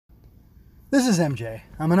This is MJ.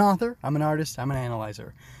 I'm an author, I'm an artist, I'm an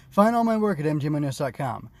analyzer. Find all my work at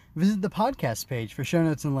mjmunoz.com. Visit the podcast page for show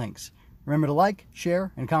notes and links. Remember to like,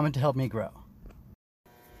 share, and comment to help me grow.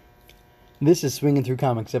 This is Swinging Through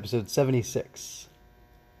Comics, episode 76.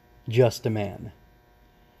 Just a Man.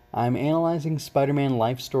 I'm analyzing Spider-Man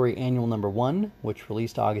Life Story Annual Number 1, which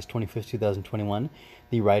released August 25th, 2021.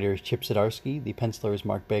 The writer is Chip Zdarsky, the penciler is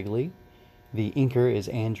Mark Bagley, the inker is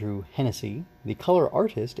Andrew Hennessy, the color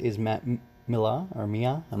artist is Matt Milla, or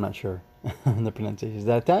Mia, I'm not sure the pronunciation. Is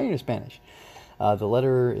that Italian or Spanish? The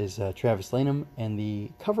letterer is Travis Lanham, and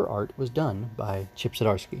the cover art was done by Chip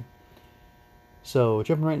Zdarsky. So,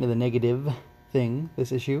 jumping right into the negative thing,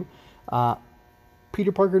 this issue,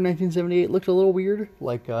 Peter Parker 1978 looked a little weird.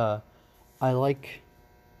 I like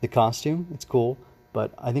the costume, it's cool,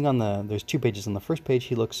 but I think there's 2 pages. On the first page,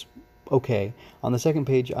 he looks okay. On the second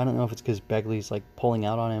page, I don't know if it's because Bagley's pulling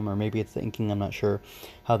out on him, or maybe it's the inking, I'm not sure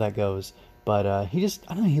how that goes. But he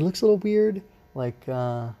looks a little weird. He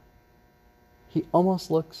almost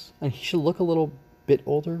looks, and he should look a little bit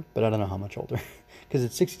older, but I don't know how much older. Because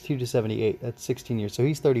it's 62 to 78, that's 16 years, so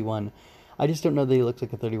he's 31. I just don't know that he looks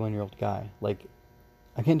like a 31-year-old guy. I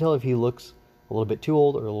can't tell if he looks a little bit too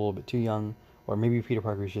old or a little bit too young, or maybe Peter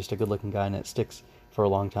Parker is just a good-looking guy and it sticks for a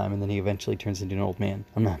long time, and then he eventually turns into an old man.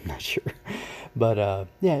 I'm not sure. But,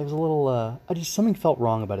 yeah, it was a little, something felt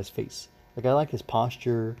wrong about his face. I like his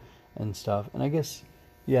posture and stuff, and I guess,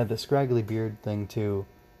 yeah, the scraggly beard thing, too.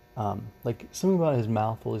 Something about his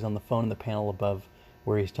mouth while he's on the phone in the panel above,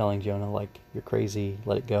 where he's telling Jonah, you're crazy,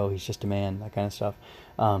 let it go, he's just a man, that kind of stuff.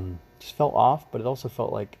 Just felt off, but it also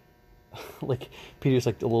felt like Peter's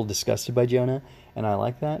a little disgusted by Jonah, and I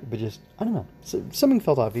like that, but just, I don't know, something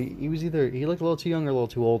felt off. He was either, he looked a little too young or a little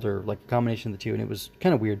too old, or a combination of the two, and it was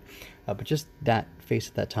kind of weird, but just that face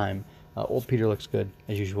at that time. Old Peter looks good,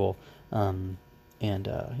 as usual, and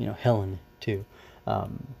Helen, too,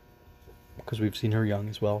 because we've seen her young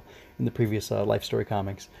as well in the previous Life Story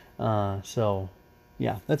comics. So,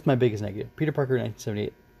 yeah, that's my biggest negative. Peter Parker,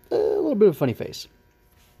 1978, a little bit of a funny face.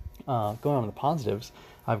 Going on to the positives,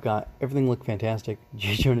 I've got everything looked fantastic.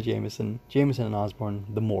 J. Jonah Jameson and Osborn,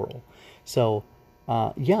 the moral. So,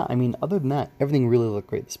 other than that, everything really looked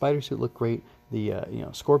great. The spider suit looked great. The,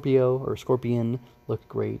 Scorpion looked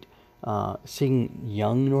great. Seeing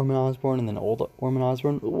young Norman Osborn and then old Norman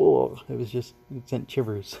Osborn, whoa, it sent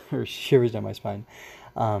shivers down my spine.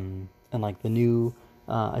 And the new,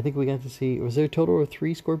 I think we got to see, was there a total of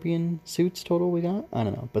 3 Scorpion suits total we got? I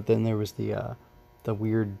don't know. But then there was the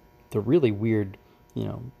really weird,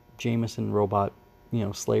 Jameson robot,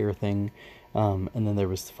 Slayer thing. And then there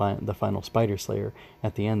was the final Spider Slayer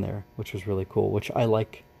at the end there, which was really cool, which I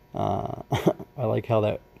like. I like how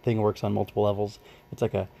that thing works on multiple levels. It's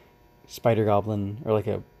like a Spider Goblin, or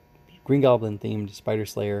a Green Goblin themed Spider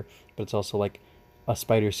Slayer, but it's also a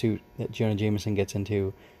spider suit that Jonah Jameson gets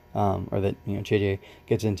into, or that JJ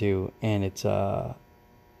gets into, and it's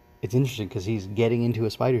interesting because he's getting into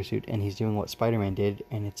a spider suit and he's doing what Spider-Man did,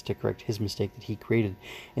 and it's to correct his mistake that he created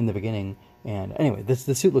in the beginning. And anyway, the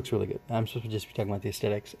suit looks really good. I'm supposed to just be talking about the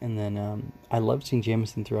aesthetics. And then I loved seeing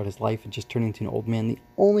Jameson throughout his life and just turning into an old man. The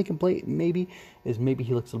only complaint maybe he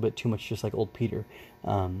looks a little bit too much just like old Peter.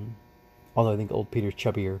 Although I think old Peter's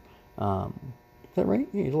chubbier. Is that right?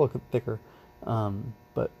 Yeah, he's a little thicker.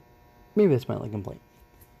 But maybe that's my only complaint.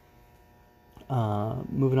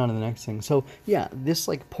 Moving on to the next thing. So, yeah, this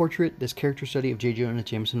character study of J. Jonah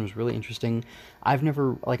Jameson was really interesting. I've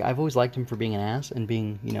always liked him for being an ass and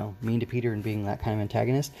being, mean to Peter and being that kind of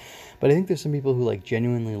antagonist. But I think there's some people who,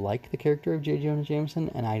 genuinely like the character of J. Jonah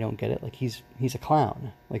Jameson, and I don't get it. He's a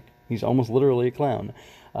clown. He's almost literally a clown,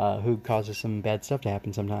 who causes some bad stuff to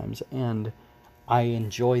happen sometimes. And I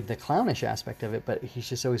enjoyed the clownish aspect of it, but he's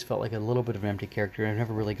just always felt like a little bit of an empty character, and I've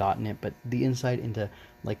never really gotten it. But the insight into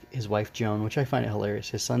his wife Joan, which I find it hilarious.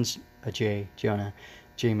 His son's Jonah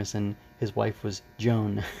Jameson. His wife was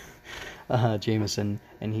Joan Jameson,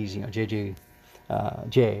 and he's JJ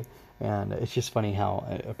J. And it's just funny how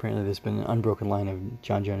apparently there's been an unbroken line of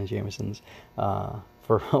John Jonah Jamesons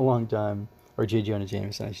for a long time, or J. Jonah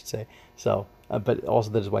Jameson, I should say. So, but also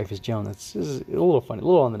that his wife is Joan. That's a little funny, a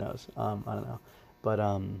little on the nose. I don't know. But,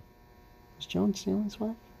 was Joan Stanley's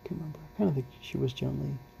wife? I can't remember. I kind of think she was Joan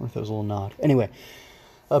Lee. Or if that was a little nod. Anyway,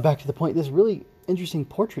 back to the point. This really interesting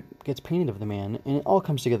portrait gets painted of the man, and it all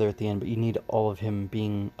comes together at the end, but you need all of him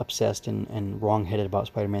being obsessed and wrong-headed about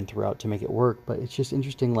Spider-Man throughout to make it work. But it's just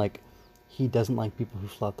interesting, he doesn't like people who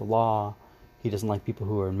flout the law. He doesn't like people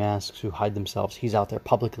who are in masks, who hide themselves. He's out there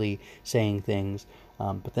publicly saying things.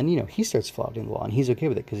 But then, he starts flouting the law, and he's okay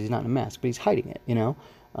with it because he's not in a mask, but he's hiding it,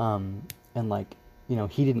 and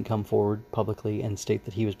he didn't come forward publicly and state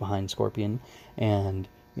that he was behind Scorpion, and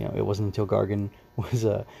it wasn't until Gargan was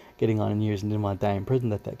getting on in years and didn't want to die in prison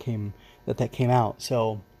that came out.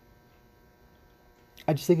 So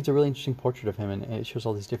I just think it's a really interesting portrait of him, and it shows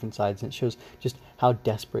all these different sides, and it shows just how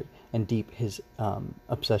desperate and deep his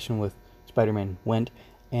obsession with Spider-Man went,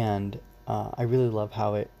 and I really love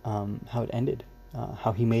how it ended,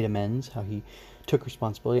 how he made amends, how he took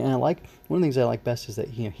responsibility. And one of the things I like best is that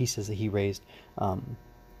he says that he raised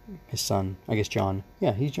his son, I guess John.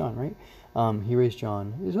 Yeah, he's John, right? He raised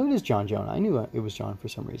John. So it is John Jonah. I knew it was John for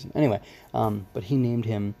some reason. Anyway, but he named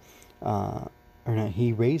him, or no,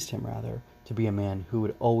 he raised him rather, to be a man who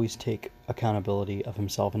would always take accountability of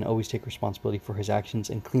himself and always take responsibility for his actions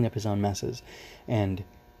and clean up his own messes. And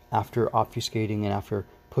after obfuscating and after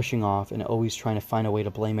pushing off and always trying to find a way to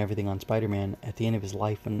blame everything on Spider-Man, at the end of his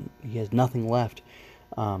life when he has nothing left,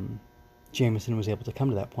 Jameson was able to come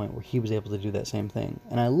to that point where he was able to do that same thing.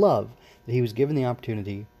 And I love that he was given the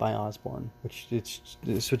opportunity by Osborn, which it's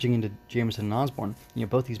switching into Jameson and Osborn.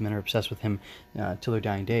 Both these men are obsessed with him till their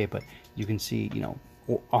dying day, but you can see, Norman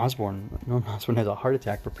Osborn has a heart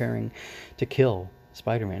attack preparing to kill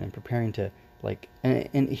Spider-Man and preparing to,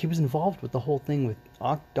 and he was involved with the whole thing with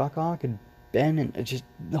Doc Ock and Ben and just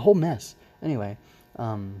the whole mess. Anyway,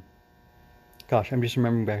 gosh, I'm just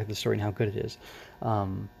remembering back at the story and how good it is.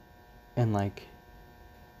 And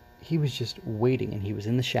he was just waiting, and he was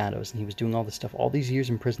in the shadows, and he was doing all this stuff, all these years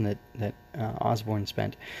in prison that Osborn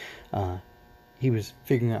spent. He was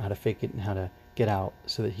figuring out how to fake it and how to get out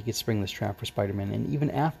so that he could spring this trap for Spider-Man. And even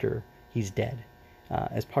after he's dead,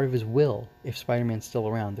 as part of his will, if Spider-Man's still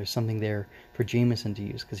around, there's something there for Jameson to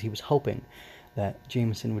use, because he was hoping that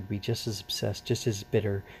Jameson would be just as obsessed, just as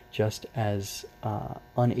bitter, just as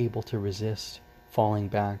unable to resist falling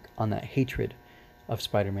back on that hatred of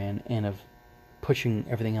Spider-Man and of pushing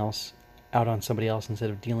everything else out on somebody else instead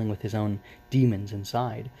of dealing with his own demons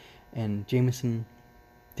inside. And Jameson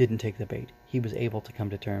didn't take the bait. He was able to come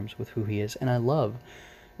to terms with who he is. And I love,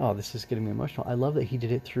 this is getting me emotional, I love that he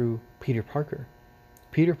did it through Peter Parker.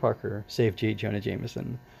 Peter Parker saved J. Jonah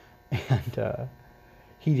Jameson. And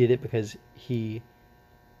he did it because he,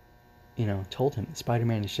 told him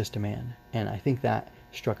Spider-Man is just a man. And I think that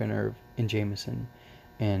struck a nerve in Jameson.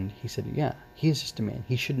 And he said, yeah, he is just a man.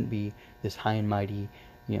 He shouldn't be this high and mighty,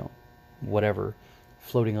 whatever,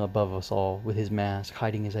 floating above us all with his mask,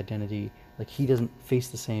 hiding his identity. He doesn't face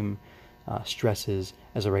the same stresses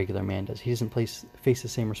as a regular man does. He doesn't face the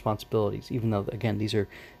same responsibilities, even though, again, these are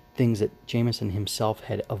things that Jameson himself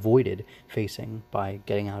had avoided facing by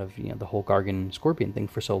getting out of the whole Gargan Scorpion thing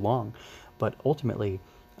for so long. But ultimately,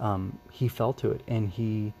 he fell to it, and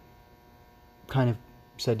he kind of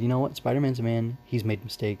said, you know what, Spider-Man's a man, he's made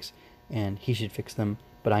mistakes, and he should fix them,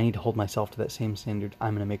 but I need to hold myself to that same standard.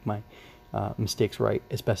 I'm going to make my mistakes right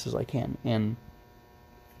as best as I can. And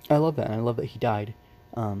I love that, and I love that he died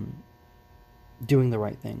doing the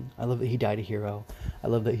right thing. I love that he died a hero. I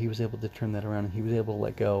love that he was able to turn that around, and he was able to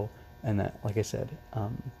let go, and that, like I said,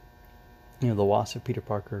 the loss of Peter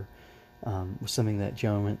Parker was something that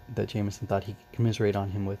Jameson thought he could commiserate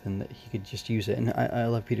on him with, and that he could just use it. And I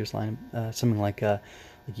love Peter's line, something like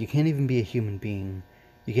you can't even be a human being,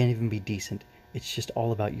 you can't even be decent. It's just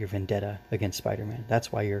all about your vendetta against Spider-Man.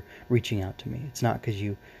 That's why you're reaching out to me. It's not because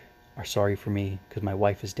you are sorry for me because my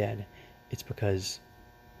wife is dead. It's because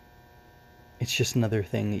it's just another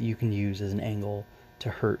thing that you can use as an angle to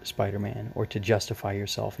hurt Spider-Man or to justify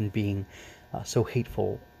yourself in being so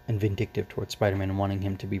hateful and vindictive towards Spider-Man and wanting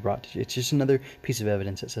him to be brought to... It's just another piece of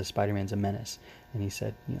evidence that says Spider-Man's a menace. And he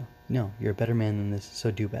said, no, you're a better man than this,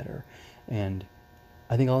 so do better. And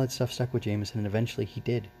I think all that stuff stuck with Jameson, and eventually he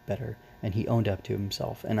did better, and he owned up to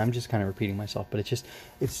himself. And I'm just kind of repeating myself, but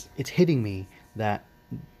it's hitting me that,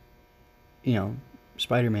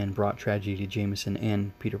 Spider-Man brought tragedy to Jameson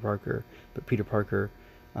and Peter Parker, but Peter Parker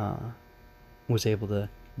was able to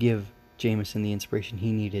give Jameson the inspiration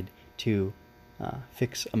he needed to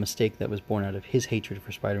fix a mistake that was born out of his hatred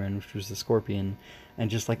for Spider-Man, which was the Scorpion.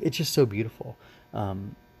 And it's just so beautiful.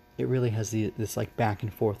 It really has this back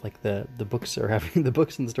and forth, the books are having, the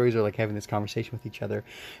books and the stories are having this conversation with each other,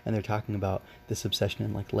 and they're talking about this obsession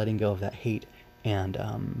and letting go of that hate. And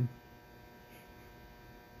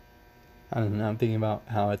I don't know, I'm thinking about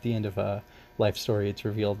how at the end of a life story it's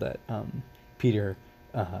revealed that Peter,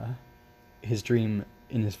 his dream,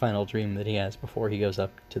 in his final dream that he has before he goes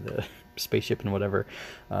up to the spaceship and whatever,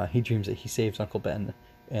 he dreams that he saves Uncle Ben,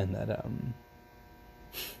 and that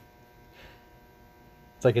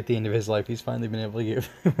it's at the end of his life he's finally been able to give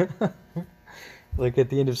Like at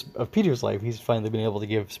the end of Peter's life, he's finally been able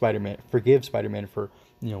to forgive Spider-Man for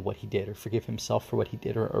what he did, or forgive himself for what he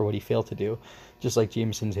did, or what he failed to do, just like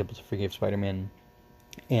Jameson's able to forgive Spider-Man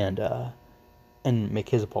and make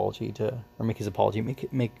his apology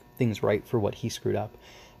make things right for what he screwed up.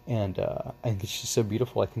 And I think it's just so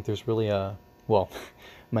beautiful. I think there's really a well,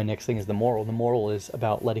 my next thing is the moral. The moral is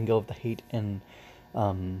about letting go of the hate and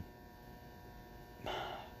um,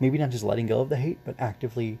 maybe not just letting go of the hate, but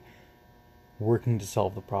actively working to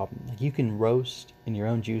solve the problem. Like you can roast in your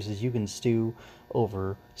own juices, you can stew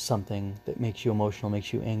over something that makes you emotional,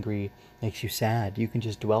 makes you angry, makes you sad. You can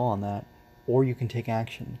just dwell on that, or you can take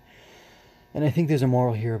action. And I think there's a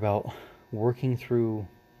moral here about working through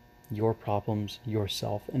your problems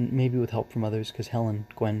yourself, and maybe with help from others, because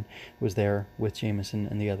Gwen was there with Jameson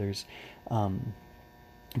and the others. Um,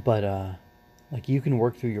 but like you can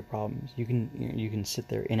work through your problems. You can sit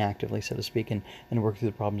there inactively, so to speak, and work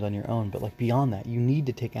through the problems on your own. But like beyond that, you need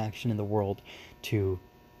to take action in the world to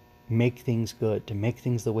make things good, to make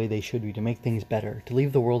things the way they should be, to make things better, to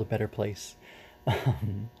leave the world a better place.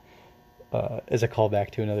 As a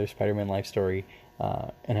callback to another Spider-Man life story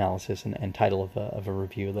analysis and title of a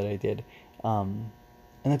review that I did. And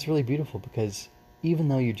that's really beautiful because even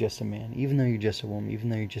though you're just a man, even though you're just a woman, even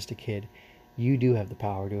though you're just a kid, you do have the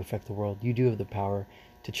power to affect the world. You do have the power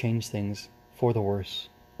to change things for the worse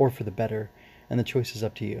or for the better, and the choice is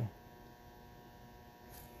up to you.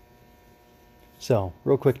 So,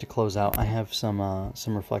 real quick to close out, I have some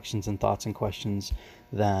reflections and thoughts and questions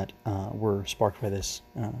that were sparked by this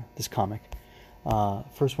comic.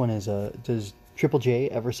 First one is, does Triple J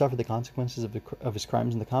ever suffer the consequences of his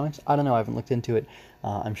crimes in the comics? I don't know. I haven't looked into it.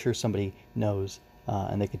 I'm sure somebody knows,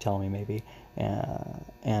 and they could tell me maybe,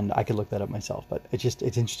 and I could look that up myself. But it's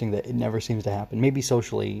interesting that it never seems to happen. Maybe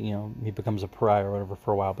socially, he becomes a pariah or whatever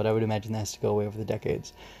for a while, but I would imagine that has to go away over the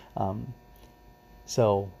decades.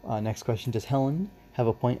 So, next question. Does Helen have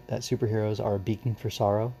a point that superheroes are a beacon for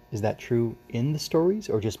sorrow? Is that true in the stories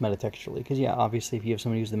or just metatextually? Because, yeah, obviously, if you have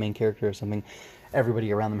somebody who's the main character or something,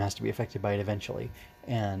 everybody around them has to be affected by it eventually.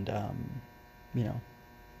 And,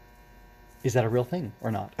 is that a real thing or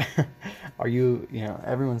not? Are you,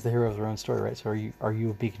 everyone's the hero of their own story, right? So are you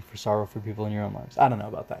a beacon for sorrow for people in your own lives? I don't know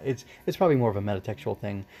about that. It's probably more of a metatextual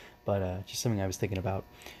thing, but just something I was thinking about.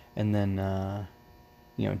 And then,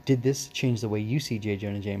 did this change the way you see J.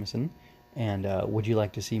 Jonah Jameson? And would you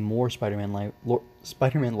like to see more Spider-Man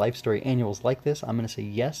life story annuals like this? I'm going to say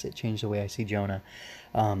yes. It changed the way I see Jonah,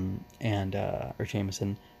 or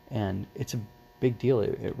Jameson, and it's a big deal.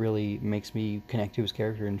 It really makes me connect to his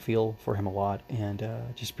character and feel for him a lot, and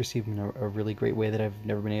just perceive him in a really great way that I've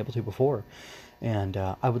never been able to before. And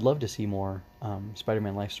I would love to see more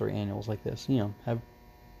Spider-Man life story annuals like this. Have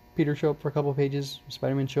Peter show up for a couple of pages,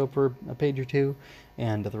 Spider-Man show up for a page or two,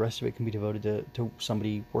 and the rest of it can be devoted to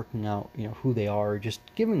somebody working out, who they are, just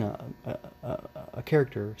giving a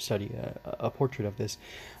character study, a portrait of this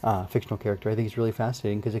fictional character. I think it's really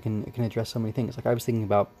fascinating because it can address so many things. Like I was thinking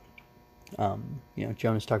about,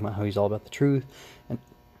 Jonah's talking about how he's all about the truth and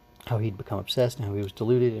how he'd become obsessed and how he was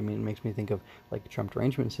deluded. I mean, it makes me think of like Trump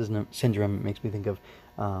derangement syndrome. It makes me think of,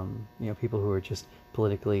 people who are just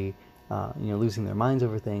politically losing their minds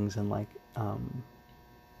over things, and like,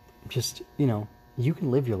 you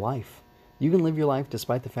can live your life. You can live your life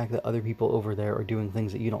despite the fact that other people over there are doing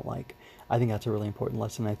things that you don't like. I think that's a really important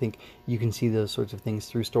lesson. I think you can see those sorts of things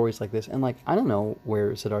through stories like this. And like, I don't know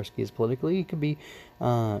where Zdarsky is politically. He could be,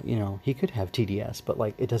 he could have TDS, but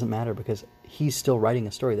like, it doesn't matter because he's still writing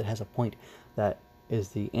a story that has a point that is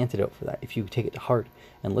the antidote for that. If you take it to heart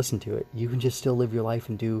and listen to it, you can just still live your life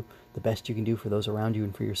and do the best you can do for those around you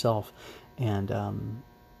and for yourself, and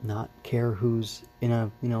not care who's in a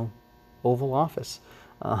Oval Office.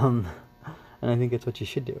 And I think that's what you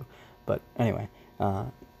should do. But anyway,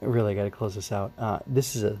 really got to close this out.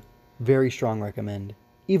 This is a very strong recommend,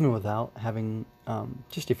 even without having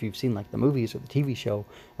just if you've seen like the movies or the TV show,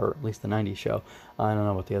 or at least the '90s show. I don't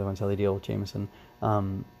know what the other ones, how they deal with Jameson.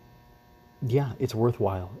 Yeah, it's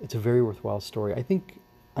worthwhile. It's a very worthwhile story.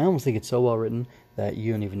 I almost think it's so well written that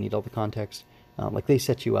you don't even need all the context. Like they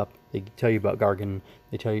set you up. They tell you about Gargan.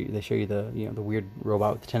 They show you the the weird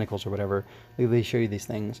robot with the tentacles or whatever. They show you these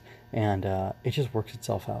things, and it just works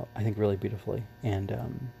itself out. I think really beautifully. And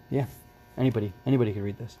yeah, anybody could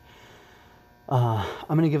read this. I'm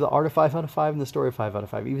gonna give the art a 5 out of 5 and the story a 5 out of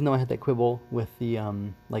 5. Even though I had that quibble with the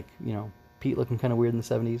Pete looking kind of weird in the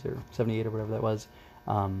 70s or 78 or whatever that was.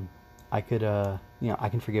 I could I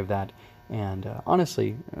can forgive that. And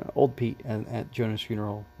honestly, old Pete at Jonah's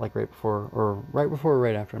funeral, like right before or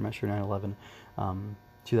right after, I'm not sure, 9/11,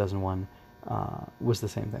 2001, was the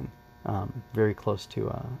same thing. very close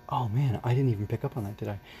to. Oh man, I didn't even pick up on that, did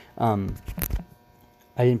I?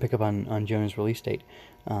 I didn't pick up on Jonah's release date.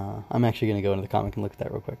 I'm actually going to go into the comic and look at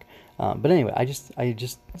that real quick. But anyway, I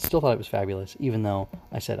just still thought it was fabulous, even though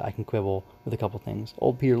I said I can quibble with a couple things.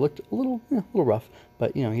 Old Peter looked a little rough,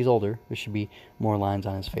 but you know, he's older. There should be more lines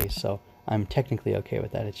on his face, so I'm technically okay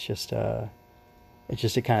with that. It's just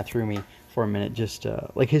it kind of threw me for a minute. Just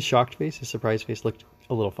like his shocked face, his surprised face looked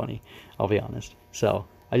a little funny. I'll be honest. So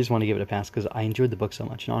I just want to give it a pass because I enjoyed the book so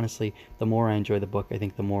much, and honestly, the more I enjoy the book, I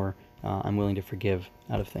think the more I'm willing to forgive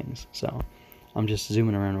out of things. So I'm just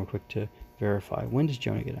zooming around real quick to verify. When does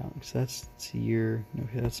Jonah get out? Because that's the year.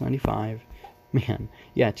 Okay, that's 95. Man,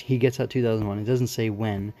 yeah, he gets out 2001. It doesn't say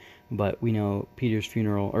when, but we know Peter's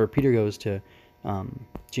funeral, or Peter goes to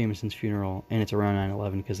Jameson's funeral, and it's around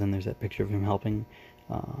 9/11 because then there's that picture of him helping.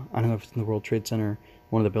 I don't know if it's in the World Trade Center,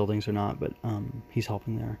 one of the buildings or not, but he's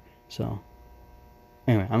helping there. So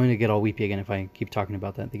anyway, I'm gonna get all weepy again if I keep talking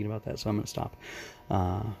about that, thinking about that. So I'm gonna stop.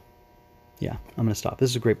 Yeah, I'm gonna stop. This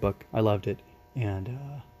is a great book. I loved it, and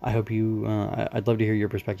I hope you. I'd love to hear your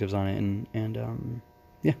perspectives on it, and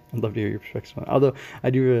yeah, I'd love to hear your perspectives on it. Although I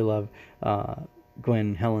do really love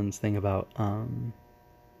Gwen Helen's thing about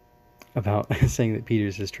saying that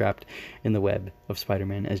Peter's is trapped in the web of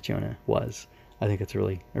Spider-Man as Jonah was. I think it's a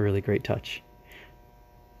really great touch.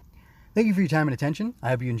 Thank you for your time and attention. I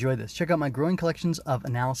hope you enjoyed this. Check out my growing collections of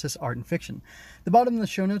analysis, art, and fiction. The bottom of the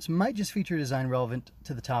show notes might just feature a design relevant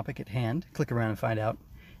to the topic at hand. Click around and find out.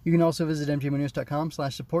 You can also visit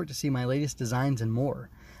mjmunoz.com/support to see my latest designs and more.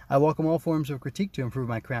 I welcome all forms of critique to improve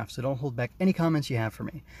my craft, so don't hold back any comments you have for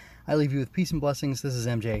me. I leave you with peace and blessings. This is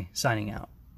MJ, signing out.